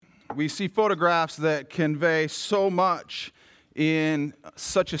We see photographs that convey so much in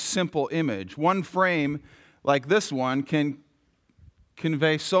such a simple image. One frame like this one can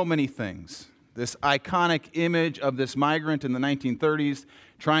convey so many things. This iconic image of this migrant in the 1930s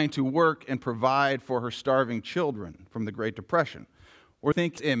trying to work and provide for her starving children from the Great Depression. Or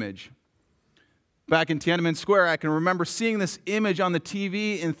think image. Back in Tiananmen Square, I can remember seeing this image on the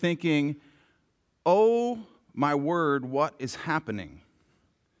TV and thinking, oh my word, what is happening?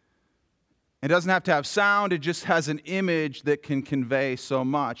 It doesn't have to have sound, it just has an image that can convey so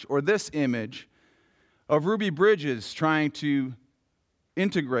much. Or this image of Ruby Bridges trying to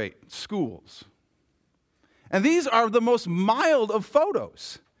integrate schools. And these are the most mild of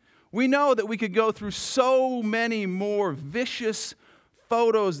photos. We know that we could go through so many more vicious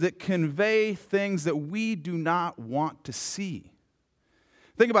photos that convey things that we do not want to see.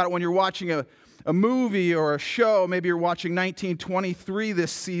 Think about it when you're watching a movie or a show. Maybe you're watching 1923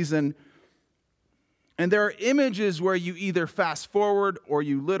 this season, and there are images where you either fast forward or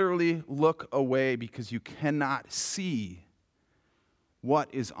you literally look away because you cannot see what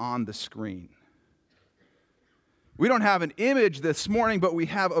is on the screen. We don't have an image this morning, but we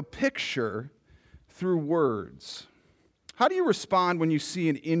have a picture through words. How do you respond when you see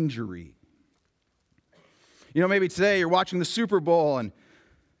an injury? You know, maybe today you're watching the Super Bowl and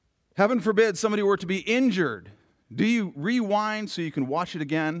heaven forbid somebody were to be injured. Do you rewind so you can watch it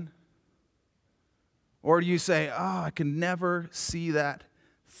again? Or do you say, oh, I can never see that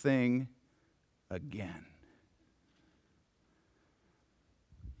thing again?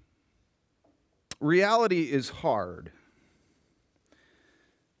 Reality is hard.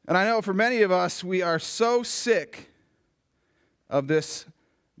 And I know for many of us, we are so sick of this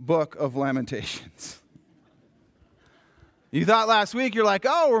book of Lamentations. You thought last week, you're like,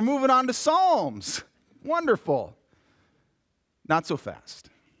 oh, we're moving on to Psalms. Wonderful. Not so fast.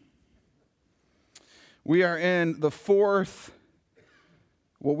 We are in the fourth,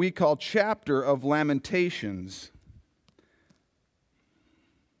 what we call chapter of Lamentations.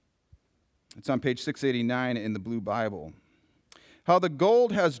 It's on page 689 in the Blue Bible. How the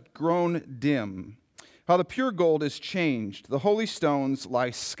gold has grown dim, how the pure gold is changed. The holy stones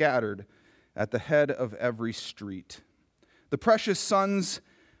lie scattered at the head of every street. The precious sons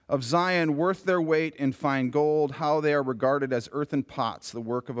of Zion, worth their weight in fine gold, how they are regarded as earthen pots, the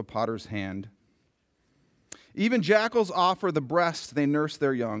work of a potter's hand. Even jackals offer the breast they nurse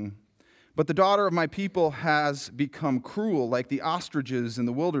their young. But the daughter of my people has become cruel, like the ostriches in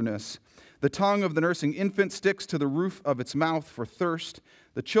the wilderness. The tongue of the nursing infant sticks to the roof of its mouth for thirst.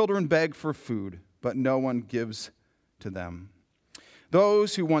 The children beg for food, but no one gives to them.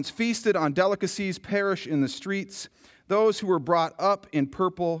 Those who once feasted on delicacies perish in the streets. Those who were brought up in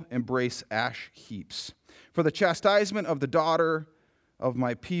purple embrace ash heaps. For the chastisement of the daughter of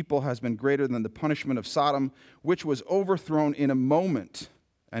my people has been greater than the punishment of Sodom, which was overthrown in a moment,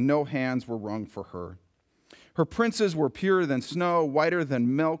 and no hands were wrung for her. Her princes were purer than snow, whiter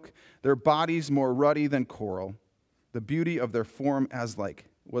than milk, their bodies more ruddy than coral. The beauty of their form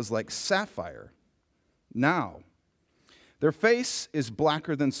was like sapphire. Now, their face is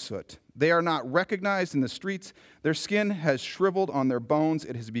blacker than soot. They are not recognized in the streets. Their skin has shriveled on their bones.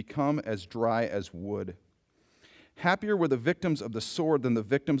 It has become as dry as wood. Happier were the victims of the sword than the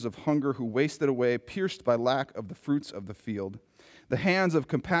victims of hunger who wasted away, pierced by lack of the fruits of the field. The hands of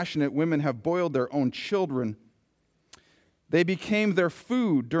compassionate women have boiled their own children. They became their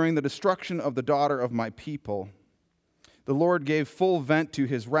food during the destruction of the daughter of my people. The Lord gave full vent to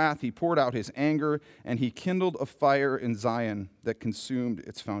his wrath. He poured out his anger, and he kindled a fire in Zion that consumed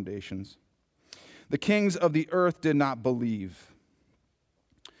its foundations. The kings of the earth did not believe,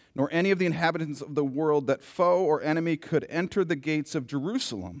 nor any of the inhabitants of the world, that foe or enemy could enter the gates of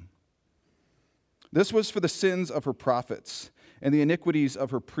Jerusalem. This was for the sins of her prophets and the iniquities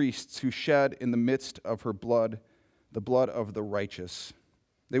of her priests who shed in the midst of her blood the blood of the righteous.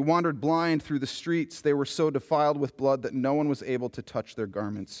 They wandered blind through the streets. They were so defiled with blood that no one was able to touch their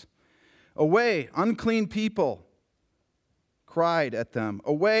garments. Away, unclean people, cried at them.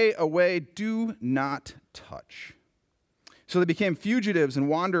 Away, away, do not touch. So they became fugitives and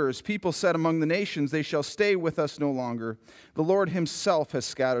wanderers. People said among the nations, they shall stay with us no longer. The Lord himself has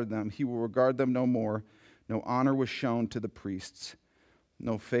scattered them. He will regard them no more. No honor was shown to the priests,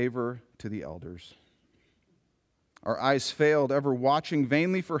 no favor to the elders. Our eyes failed, ever watching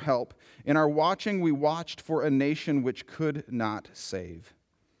vainly for help. In our watching, we watched for a nation which could not save.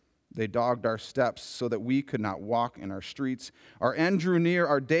 They dogged our steps so that we could not walk in our streets. Our end drew near.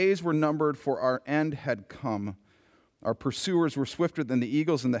 Our days were numbered, for our end had come. Our pursuers were swifter than the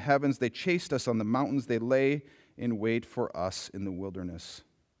eagles in the heavens. They chased us on the mountains. They lay in wait for us in the wilderness.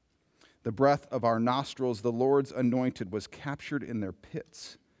 The breath of our nostrils, the Lord's anointed, was captured in their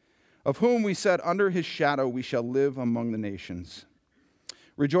pits, of whom we said, under his shadow we shall live among the nations.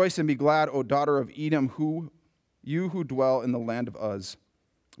 Rejoice and be glad, O daughter of Edom, you who dwell in the land of Uz.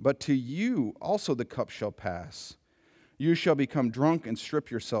 But to you also the cup shall pass. You shall become drunk and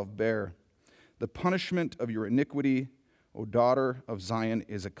strip yourself bare. The punishment of your iniquity, O daughter of Zion,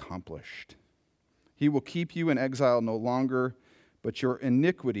 is accomplished. He will keep you in exile no longer, but your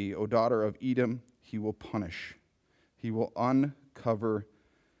iniquity, O daughter of Edom, he will punish. He will uncover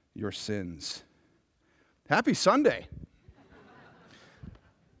your sins. Happy Sunday.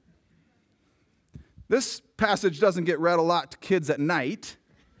 This passage doesn't get read a lot to kids at night.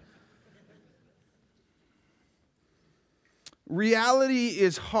 Reality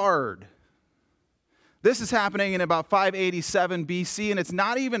is hard. This is happening in about 587 BC, and it's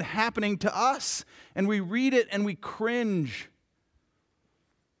not even happening to us. And we read it and we cringe.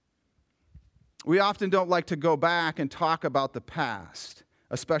 We often don't like to go back and talk about the past,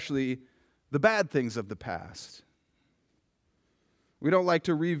 especially the bad things of the past. We don't like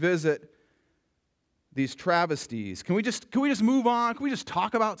to revisit these travesties. Can we just move on? Can we just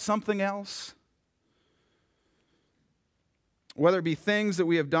talk about something else? Whether it be things that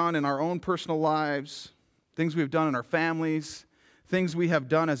we have done in our own personal lives, things we have done in our families, things we have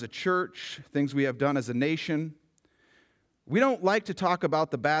done as a church, things we have done as a nation. We don't like to talk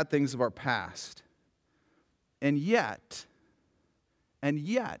about the bad things of our past. And yet,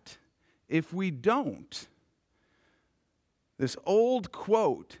 if we don't, this old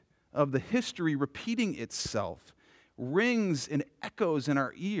quote of the history repeating itself rings and echoes in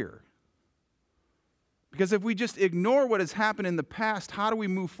our ear. Because if we just ignore what has happened in the past, how do we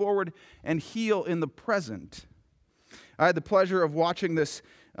move forward and heal in the present? I had the pleasure of watching this,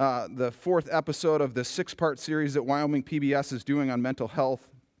 the fourth episode of the 6-part series that Wyoming PBS is doing on mental health.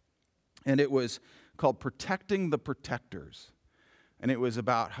 And it was called Protecting the Protectors. And it was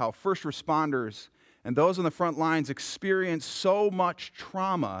about how first responders and those on the front lines experience so much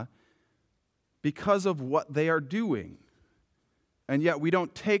trauma because of what they are doing. And yet we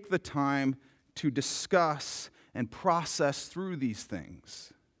don't take the time to discuss and process through these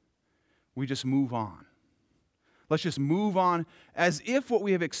things. We just move on. Let's just move on as if what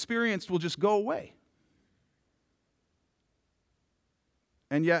we have experienced will just go away.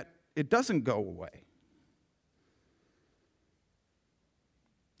 And yet, it doesn't go away.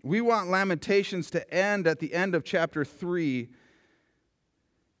 We want Lamentations to end at the end of chapter 3,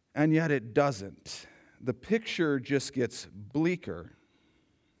 and yet it doesn't. The picture just gets bleaker.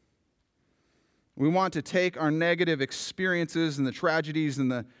 We want to take our negative experiences and the tragedies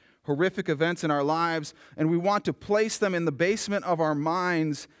and the horrific events in our lives, and we want to place them in the basement of our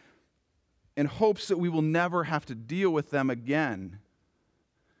minds in hopes that we will never have to deal with them again.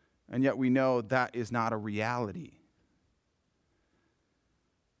 And yet we know that is not a reality.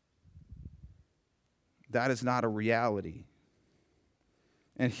 That is not a reality.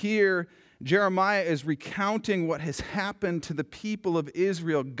 And here, Jeremiah is recounting what has happened to the people of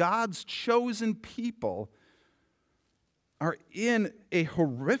Israel. God's chosen people are in a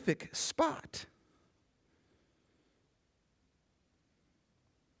horrific spot.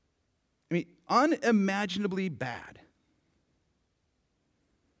 I mean, unimaginably bad.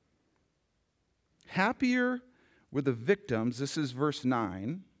 Happier were the victims, this is verse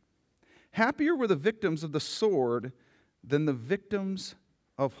 9, happier were the victims of the sword than the victims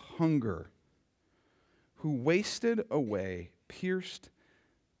of hunger, who wasted away, pierced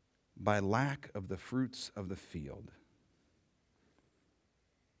by lack of the fruits of the field.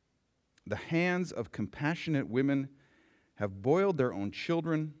 The hands of compassionate women have boiled their own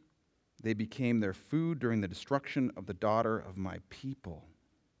children. They became their food during the destruction of the daughter of my people.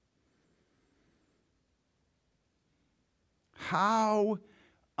 How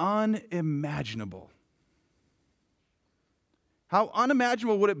unimaginable. How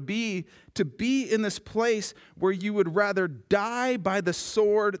unimaginable would it be to be in this place where you would rather die by the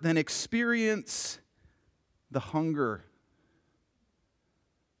sword than experience the hunger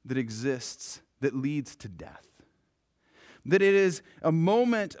that exists, that leads to death? That it is a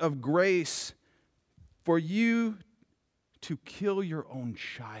moment of grace for you to kill your own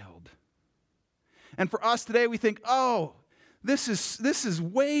child. And for us today, we think, oh, this is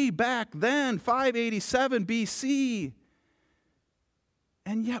way back then, 587 BC.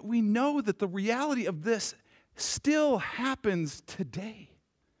 And yet we know that the reality of this still happens today.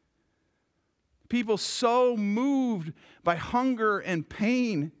 People so moved by hunger and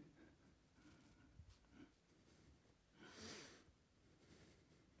pain.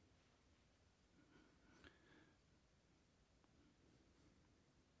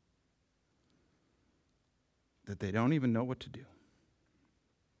 that they don't even know what to do.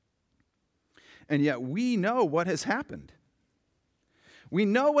 And yet we know what has happened. We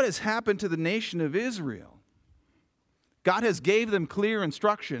know what has happened to the nation of Israel. God has gave them clear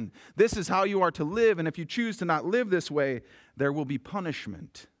instruction. This is how you are to live, and if you choose to not live this way, there will be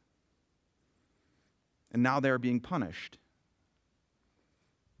punishment. And now they are being punished.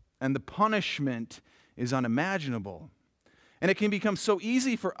 And the punishment is unimaginable. And it can become so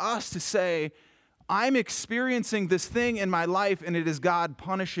easy for us to say, I'm experiencing this thing in my life, and it is God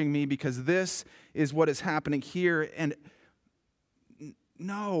punishing me because this is what is happening here. And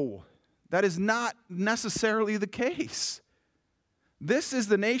no, that is not necessarily the case. This is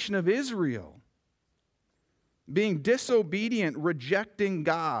the nation of Israel being disobedient, rejecting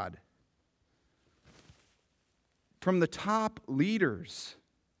God. From the top leaders,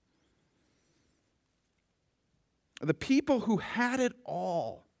 the people who had it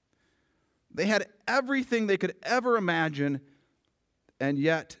all. They had everything they could ever imagine, and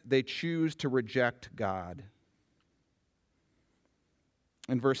yet they choose to reject God.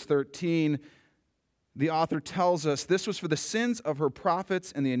 In verse 13, the author tells us, this was for the sins of her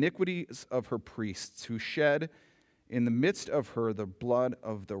prophets and the iniquities of her priests, who shed in the midst of her the blood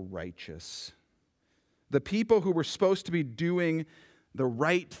of the righteous. The people who were supposed to be doing the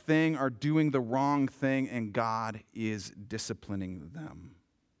right thing are doing the wrong thing, and God is disciplining them.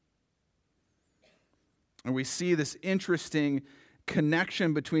 And we see this interesting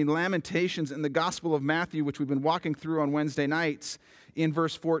connection between Lamentations and the Gospel of Matthew, which we've been walking through on Wednesday nights. In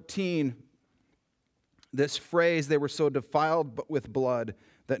verse 14, this phrase, they were so defiled with blood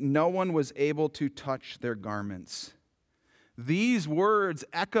that no one was able to touch their garments. These words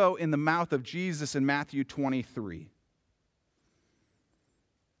echo in the mouth of Jesus in Matthew 23.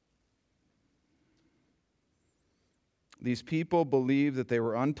 These people believed that they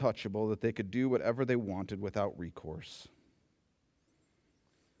were untouchable, that they could do whatever they wanted without recourse.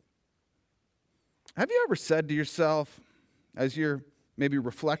 Have you ever said to yourself, as you're maybe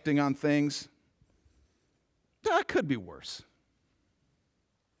reflecting on things, that could be worse?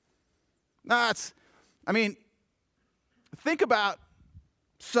 Think about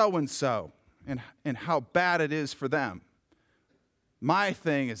so-and-so and how bad it is for them. My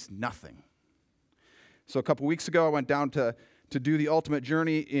thing is nothing. So a couple weeks ago, I went down to do the Ultimate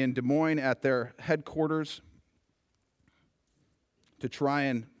Journey in Des Moines at their headquarters to try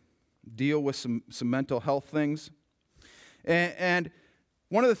and deal with some mental health things. And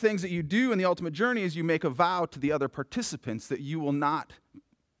one of the things that you do in the Ultimate Journey is you make a vow to the other participants that you will not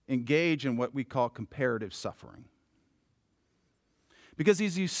engage in what we call comparative suffering. Because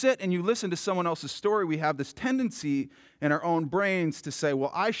as you sit and you listen to someone else's story, we have this tendency in our own brains to say,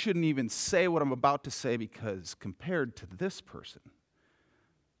 well, I shouldn't even say what I'm about to say because compared to this person,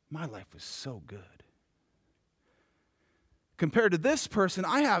 my life was so good. Compared to this person,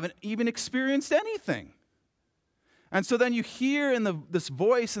 I haven't even experienced anything. And so then you hear this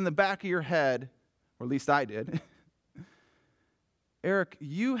voice in the back of your head, or at least I did, Eric,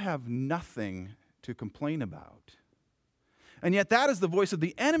 you have nothing to complain about. And yet that is the voice of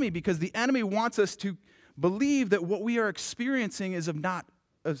the enemy, because the enemy wants us to believe that what we are experiencing is not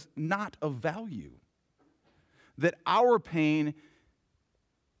of value. That our pain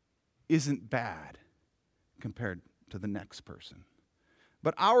isn't bad compared to the next person.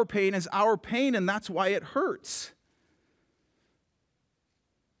 But our pain is our pain, and that's why it hurts.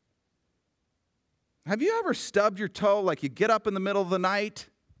 Have you ever stubbed your toe, like you get up in the middle of the night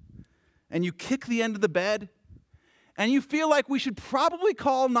and you kick the end of the bed and you feel like we should probably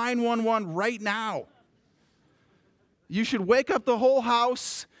call 911 right now? You should wake up the whole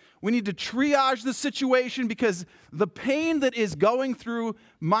house. We need to triage the situation because the pain that is going through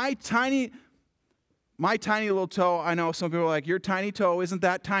my tiny little toe, I know some people are like, your tiny toe isn't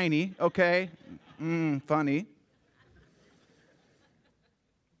that tiny, okay? Funny.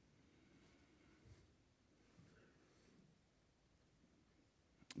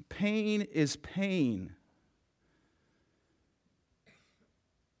 Pain is pain.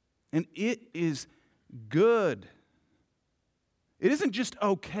 And it is good. It isn't just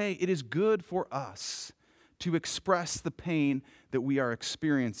okay, it is good for us to express the pain that we are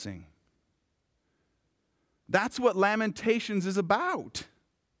experiencing. That's what Lamentations is about.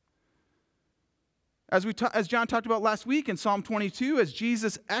 As John talked about last week in Psalm 22, as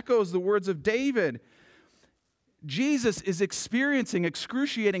Jesus echoes the words of David, Jesus is experiencing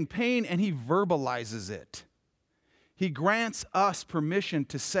excruciating pain and he verbalizes it. He grants us permission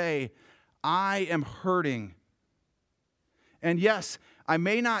to say, I am hurting. And yes, I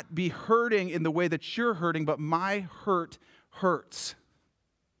may not be hurting in the way that you're hurting, but my hurt hurts.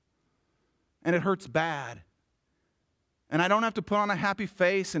 And it hurts bad. And I don't have to put on a happy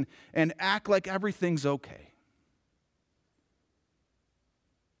face and act like everything's okay.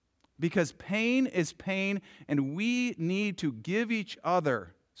 Because pain is pain, and we need to give each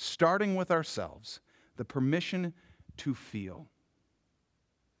other, starting with ourselves, the permission to feel.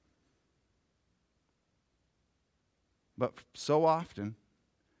 But so often,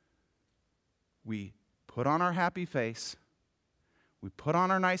 we put on our happy face, we put on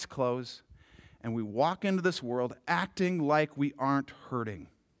our nice clothes, and we walk into this world acting like we aren't hurting.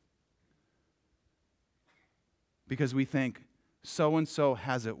 Because we think, so-and-so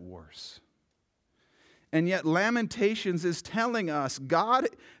has it worse. And yet Lamentations is telling us God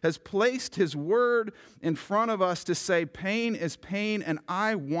has placed His word in front of us to say pain is pain, and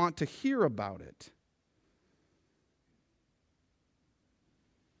I want to hear about it.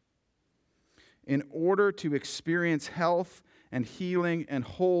 In order to experience health and healing and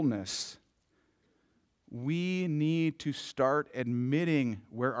wholeness, we need to start admitting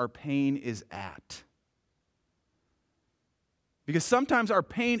where our pain is at. Because sometimes our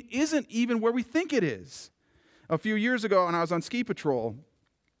pain isn't even where we think it is. A few years ago, when I was on ski patrol,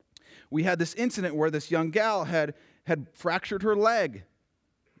 we had this incident where this young gal had fractured her leg.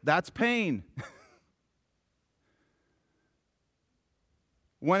 That's pain.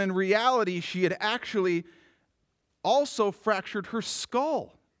 When in reality, she had actually also fractured her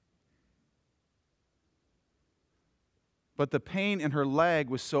skull. But the pain in her leg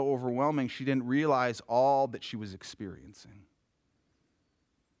was so overwhelming, she didn't realize all that she was experiencing.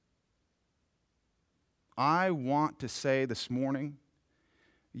 I want to say this morning,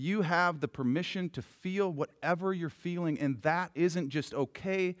 you have the permission to feel whatever you're feeling, and that isn't just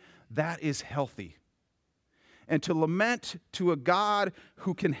okay, that is healthy. And to lament to a God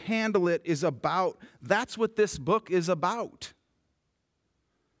who can handle it is that's what this book is about.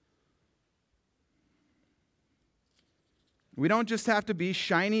 We don't just have to be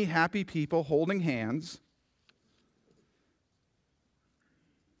shiny, happy people holding hands.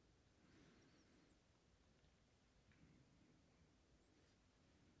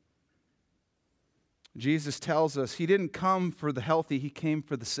 Jesus tells us He didn't come for the healthy, He came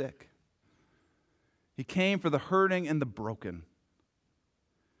for the sick. He came for the hurting and the broken.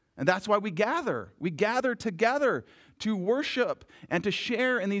 And that's why we gather. We gather together to worship and to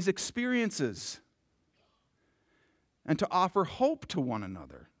share in these experiences and to offer hope to one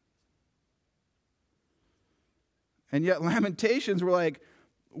another. And yet Lamentations were like,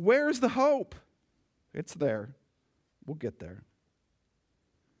 where's the hope? It's there. We'll get there.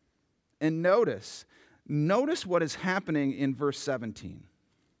 And notice what is happening in verse 17.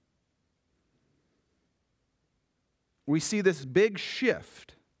 We see this big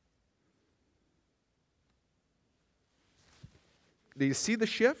shift. Do you see the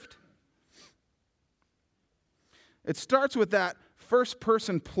shift? It starts with that first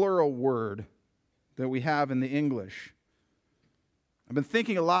person plural word that we have in the English. I've been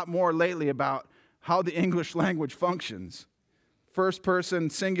thinking a lot more lately about how the English language functions. First person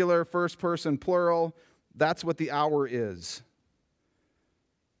singular, first person plural, that's what the hour is.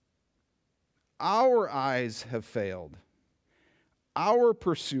 Our eyes have failed. Our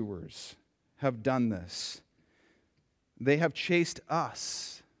pursuers have done this. They have chased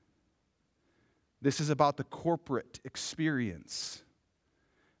us. This is about the corporate experience.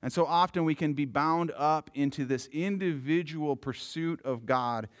 And so often we can be bound up into this individual pursuit of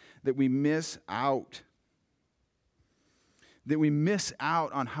God that we miss out. That we miss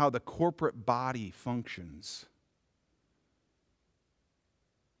out on how the corporate body functions.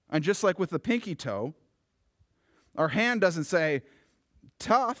 And just like with the pinky toe, our hand doesn't say,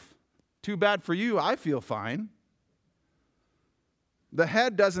 tough, too bad for you, I feel fine. The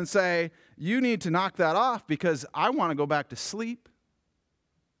head doesn't say, you need to knock that off because I want to go back to sleep.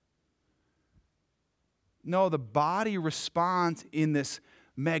 No, the body responds in this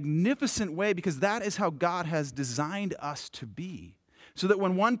magnificent way because that is how God has designed us to be. So that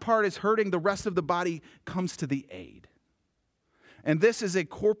when one part is hurting, the rest of the body comes to the aid. And this is a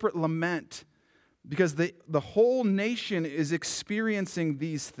corporate lament because the whole nation is experiencing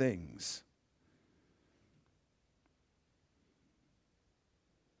these things.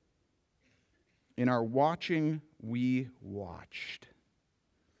 In our watching, we watched.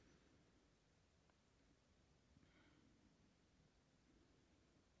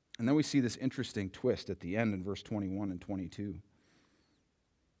 And then we see this interesting twist at the end in verse 21 and 22.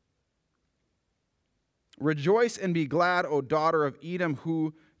 Rejoice and be glad, O daughter of Edom,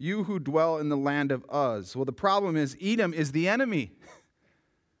 you who dwell in the land of Uz. Well, the problem is Edom is the enemy.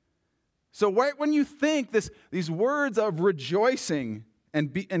 So right when you think these words of rejoicing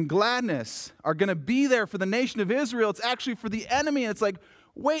and gladness are going to be there for the nation of Israel. It's actually for the enemy. And it's like,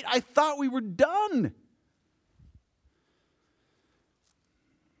 wait, I thought we were done.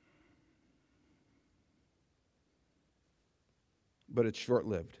 But it's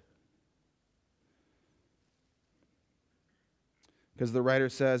short-lived. Because the writer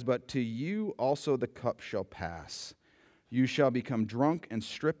says, but to you also the cup shall pass. You shall become drunk and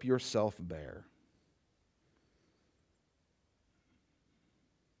strip yourself bare.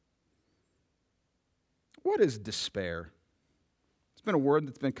 What is despair? It's been a word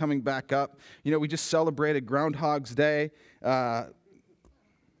that's been coming back up. You know, we just celebrated Groundhog's Day. There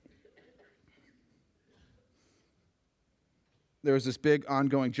was this big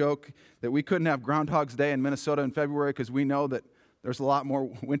ongoing joke that we couldn't have Groundhog's Day in Minnesota in February because we know that there's a lot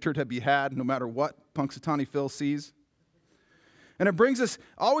more winter to be had no matter what Punxsutawney Phil sees. And it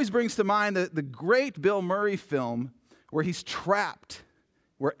always brings to mind the great Bill Murray film where he's trapped,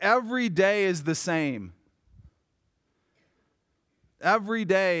 where every day is the same. Every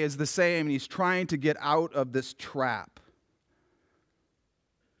day is the same, and he's trying to get out of this trap.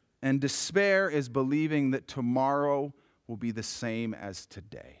 And despair is believing that tomorrow will be the same as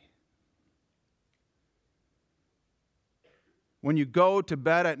today. When you go to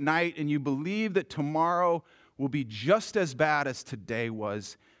bed at night and you believe that tomorrow will be just as bad as today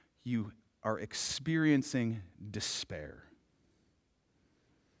was, you are experiencing despair.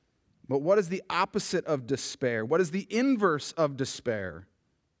 But what is the opposite of despair? What is the inverse of despair?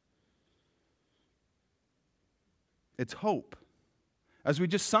 It's hope. As we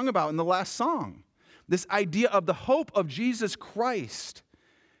just sung about in the last song, this idea of the hope of Jesus Christ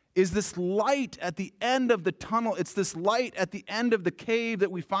is this light at the end of the tunnel. It's this light at the end of the cave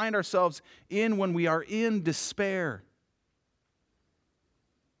that we find ourselves in when we are in despair.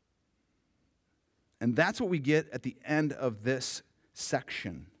 And that's what we get at the end of this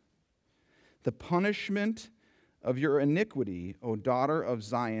section. The punishment of your iniquity, O daughter of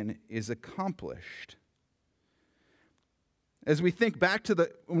Zion, is accomplished. As we think back to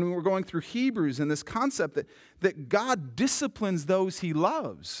when we were going through Hebrews and this concept that God disciplines those he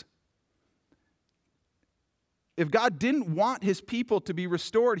loves. If God didn't want his people to be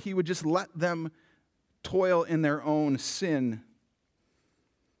restored, he would just let them toil in their own sin.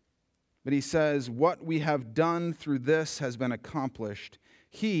 But he says, what we have done through this has been accomplished.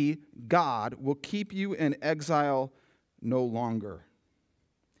 He, God, will keep you in exile no longer.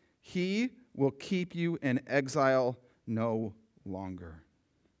 He will keep you in exile no longer.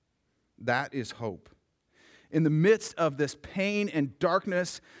 That is hope. In the midst of this pain and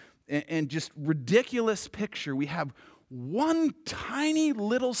darkness and just ridiculous picture, we have one tiny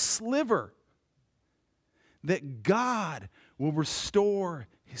little sliver that God will restore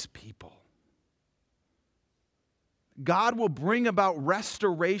his people. God will bring about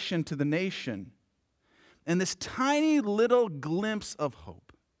restoration to the nation. And this tiny little glimpse of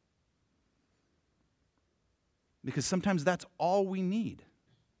hope. Because sometimes that's all we need.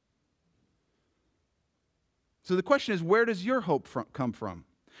 So the question is, where does your hope come from?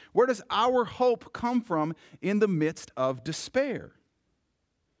 Where does our hope come from in the midst of despair?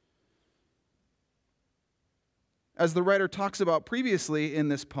 As the writer talks about previously in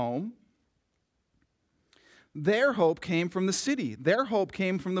this poem, their hope came from the city. Their hope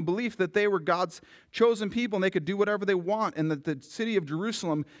came from the belief that they were God's chosen people and they could do whatever they want, and that the city of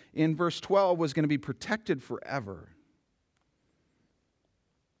Jerusalem in verse 12 was going to be protected forever.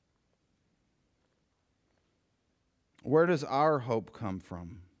 Where does our hope come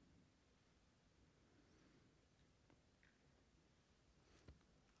from?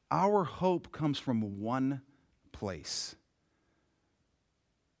 Our hope comes from one place.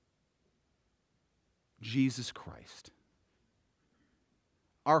 Jesus Christ.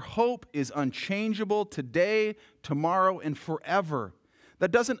 Our hope is unchangeable today, tomorrow, and forever.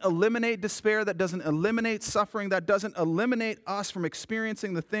 That doesn't eliminate despair. That doesn't eliminate suffering. That doesn't eliminate us from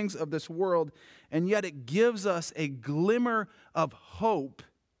experiencing the things of this world. And yet it gives us a glimmer of hope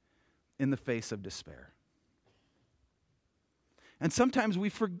in the face of despair. And sometimes we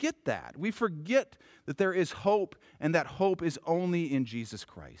forget that. We forget that there is hope, and that hope is only in Jesus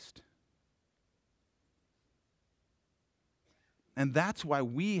Christ. And that's why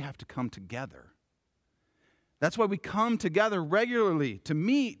we have to come together. That's why we come together regularly to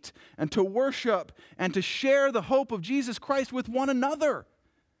meet and to worship and to share the hope of Jesus Christ with one another.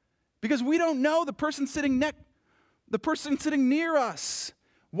 Because we don't know the person sitting near us.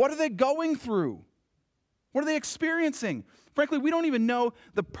 What are they going through? What are they experiencing? Frankly, we don't even know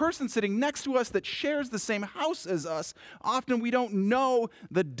the person sitting next to us that shares the same house as us. Often we don't know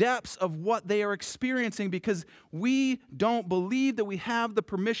the depths of what they are experiencing because we don't believe that we have the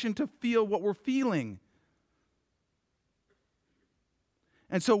permission to feel what we're feeling.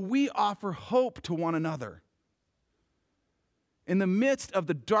 And so we offer hope to one another. In the midst of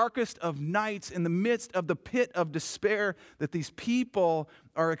the darkest of nights, in the midst of the pit of despair that these people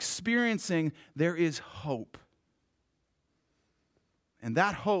are experiencing, there is hope. And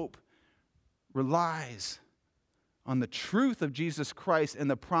that hope relies on the truth of Jesus Christ and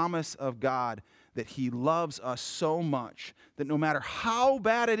the promise of God that He loves us so much that no matter how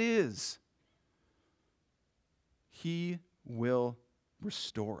bad it is, He will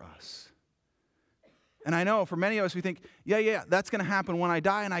restore us. And I know for many of us, we think, yeah, that's going to happen when I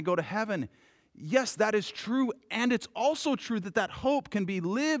die and I go to heaven. Yes, that is true. And it's also true that that hope can be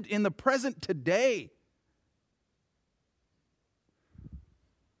lived in the present today.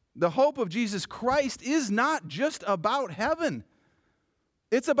 The hope of Jesus Christ is not just about heaven.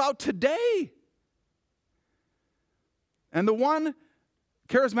 It's about today. And the one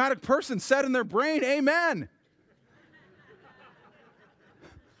charismatic person said in their brain, amen.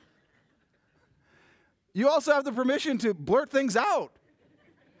 You also have the permission to blurt things out.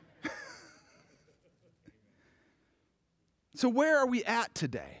 So where are we at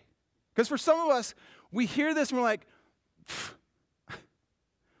today? Because for some of us, we hear this and we're like,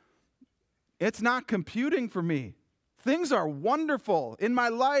 it's not computing for me. Things are wonderful in my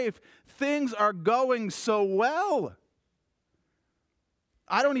life. Things are going so well.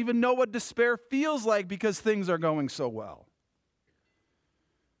 I don't even know what despair feels like because things are going so well.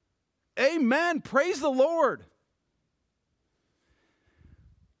 Amen. Praise the Lord.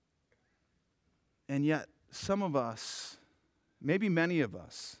 And yet, some of us, maybe many of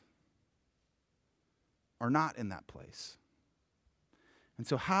us, are not in that place. And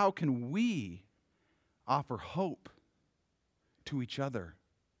so how can we offer hope to each other?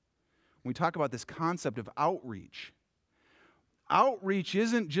 When we talk about this concept of outreach, outreach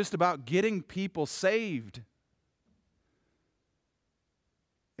isn't just about getting people saved.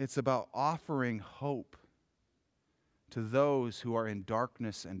 It's about offering hope to those who are in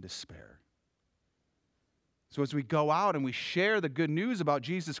darkness and despair. So as we go out and we share the good news about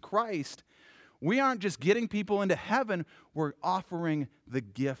Jesus Christ, we aren't just getting people into heaven, we're offering the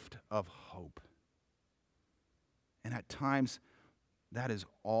gift of hope. And at times, that is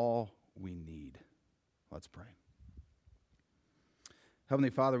all we need. Let's pray.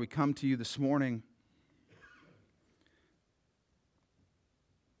 Heavenly Father, we come to you this morning.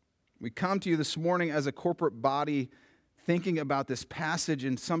 We come to you this morning as a corporate body thinking about this passage,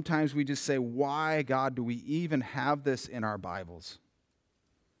 and sometimes we just say, why, God, do we even have this in our Bibles?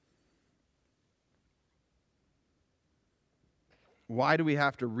 Why do we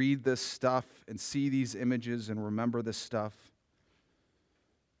have to read this stuff and see these images and remember this stuff?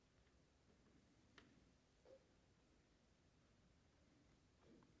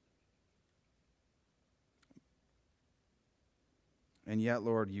 And yet,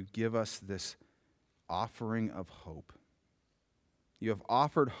 Lord, you give us this offering of hope. You have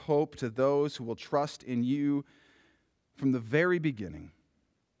offered hope to those who will trust in you from the very beginning,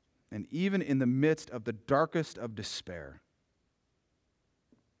 and even in the midst of the darkest of despair.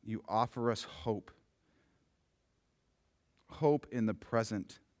 You offer us hope. Hope in the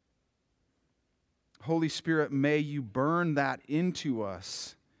present. Holy Spirit, may you burn that into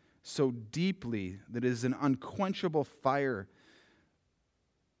us so deeply that it is an unquenchable fire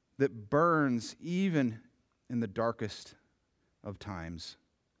that burns even in the darkest of times.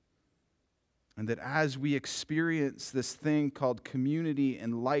 And that as we experience this thing called community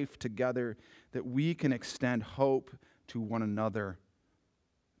and life together, that we can extend hope to one another.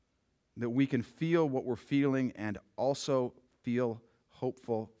 That we can feel what we're feeling and also feel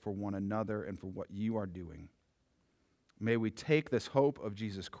hopeful for one another and for what you are doing. May we take this hope of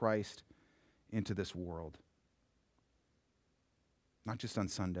Jesus Christ into this world. Not just on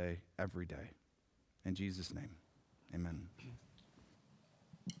Sunday, every day. In Jesus' name, amen.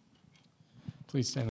 Please stand.